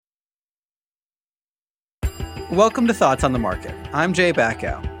Welcome to Thoughts on the Market. I'm Jay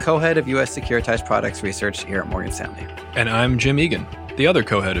Bacow, Co-Head of U.S. Securitized Products Research here at Morgan Stanley. And I'm Jim Egan, the other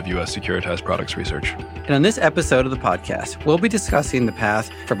Co-Head of U.S. Securitized Products Research. And on this episode of the podcast, we'll be discussing the path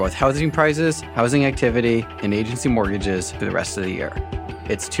for both housing prices, housing activity, and agency mortgages through the rest of the year.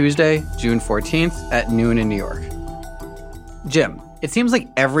 It's Tuesday, June 14th at noon in New York. Jim, it seems like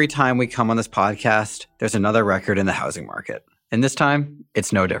every time we come on this podcast, there's another record in the housing market. And this time,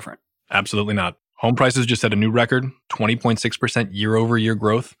 it's no different. Absolutely not. Home prices just set a new record, 20.6% year-over-year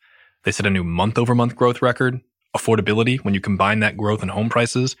growth. They set a new month-over-month growth record. Affordability, when you combine that growth in home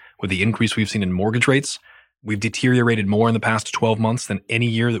prices with the increase we've seen in mortgage rates, we've deteriorated more in the past 12 months than any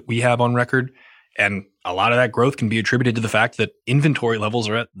year that we have on record. And a lot of that growth can be attributed to the fact that inventory levels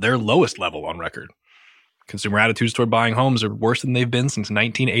are at their lowest level on record. Consumer attitudes toward buying homes are worse than they've been since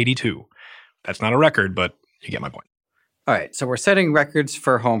 1982. That's not a record, but you get my point. All right, so we're setting records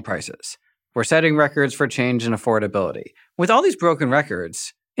for home prices. We're setting records for change in affordability. With all these broken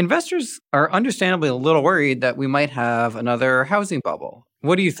records, investors are understandably a little worried that we might have another housing bubble.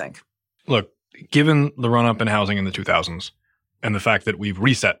 What do you think? Look, given the run-up in housing in the 2000s and the fact that we've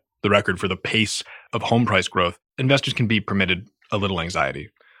reset the record for the pace of home price growth, investors can be permitted a little anxiety.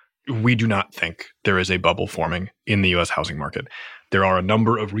 We do not think there is a bubble forming in the U.S. housing market. There are a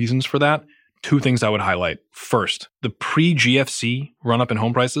number of reasons for that. Two things I would highlight. First, the pre-GFC run-up in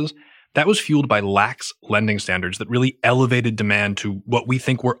home prices, that was fueled by lax lending standards that really elevated demand to what we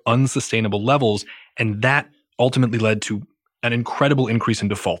think were unsustainable levels, and that ultimately led to an incredible increase in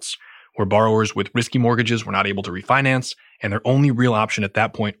defaults, where borrowers with risky mortgages were not able to refinance, and their only real option at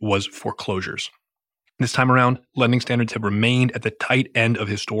that point was foreclosures. This time around, lending standards have remained at the tight end of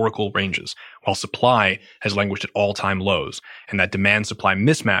historical ranges, while supply has languished at all-time lows, and that demand-supply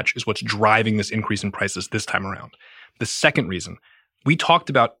mismatch is what's driving this increase in prices this time around. The second reason, we talked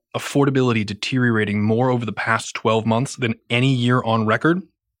about affordability deteriorating more over the past 12 months than any year on record.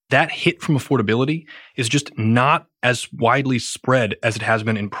 That hit from affordability is just not as widely spread as it has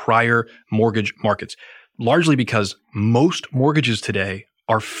been in prior mortgage markets, largely because most mortgages today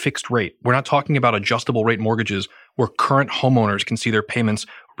are fixed rate. We're not talking about adjustable rate mortgages where current homeowners can see their payments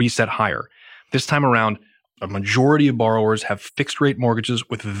reset higher. This time around, a majority of borrowers have fixed rate mortgages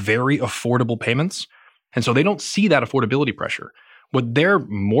with very affordable payments, and so they don't see that affordability pressure. What they're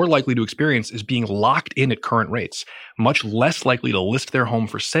more likely to experience is being locked in at current rates, much less likely to list their home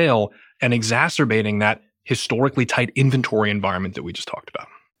for sale, and exacerbating that historically tight inventory environment that we just talked about.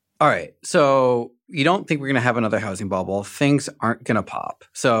 All right, so you don't think we're going to have another housing bubble. Things aren't going to pop.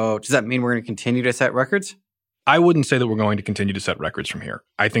 So does that mean we're going to continue to set records? I wouldn't say that we're going to continue to set records from here.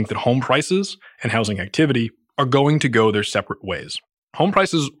 I think that home prices and housing activity are going to go their separate ways. Home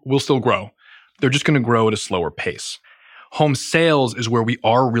prices will still grow. They're just going to grow at a slower pace. Home sales is where we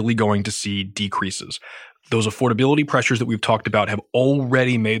are really going to see decreases. Those affordability pressures that we've talked about have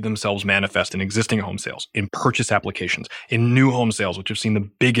already made themselves manifest in existing home sales, in purchase applications, in new home sales, which have seen the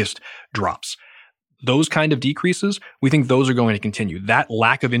biggest drops. Those kind of decreases, we think those are going to continue. That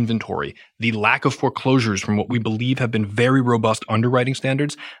lack of inventory, the lack of foreclosures from what we believe have been very robust underwriting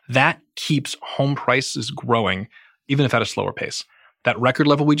standards, that keeps home prices growing, even if at a slower pace. That record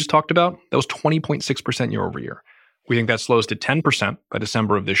level we just talked about, that was 20.6% year over year. We think that slows to 10% by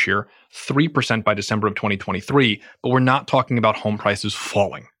December of this year, 3% by December of 2023, but we're not talking about home prices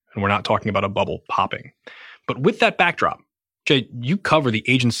falling, and we're not talking about a bubble popping. But with that backdrop, Jay, you cover the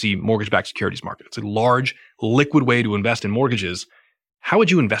agency mortgage-backed securities market. It's a large, liquid way to invest in mortgages. How would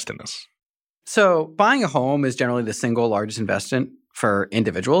you invest in this? So buying a home is generally the single largest investment for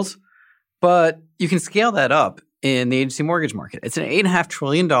individuals, but you can scale that up in the agency mortgage market. It's an $8.5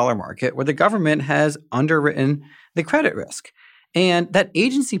 trillion market where the government has underwritten the credit risk. And that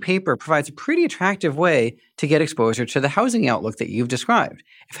agency paper provides a pretty attractive way to get exposure to the housing outlook that you've described.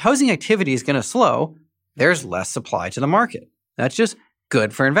 If housing activity is going to slow, there's less supply to the market. That's just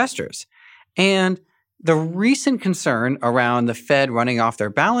good for investors. And the recent concern around the Fed running off their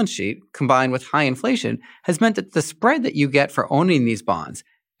balance sheet combined with high inflation has meant that the spread that you get for owning these bonds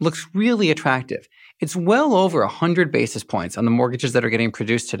looks really attractive. It's well over 100 basis points on the mortgages that are getting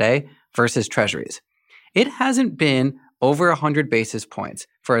produced today versus treasuries. It hasn't been over 100 basis points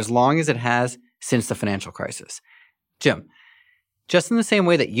for as long as it has since the financial crisis. Jim, just in the same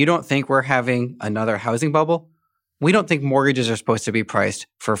way that you don't think we're having another housing bubble, we don't think mortgages are supposed to be priced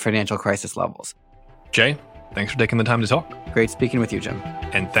for financial crisis levels. Jay, thanks for taking the time to talk. Great speaking with you, Jim.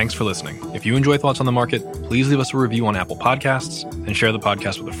 And thanks for listening. If you enjoy Thoughts on the Market, please leave us a review on Apple Podcasts and share the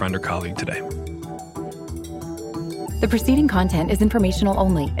podcast with a friend or colleague today. The preceding content is informational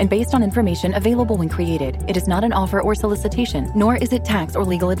only and based on information available when created. It is not an offer or solicitation, nor is it tax or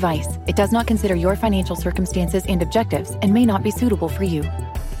legal advice. It does not consider your financial circumstances and objectives and may not be suitable for you.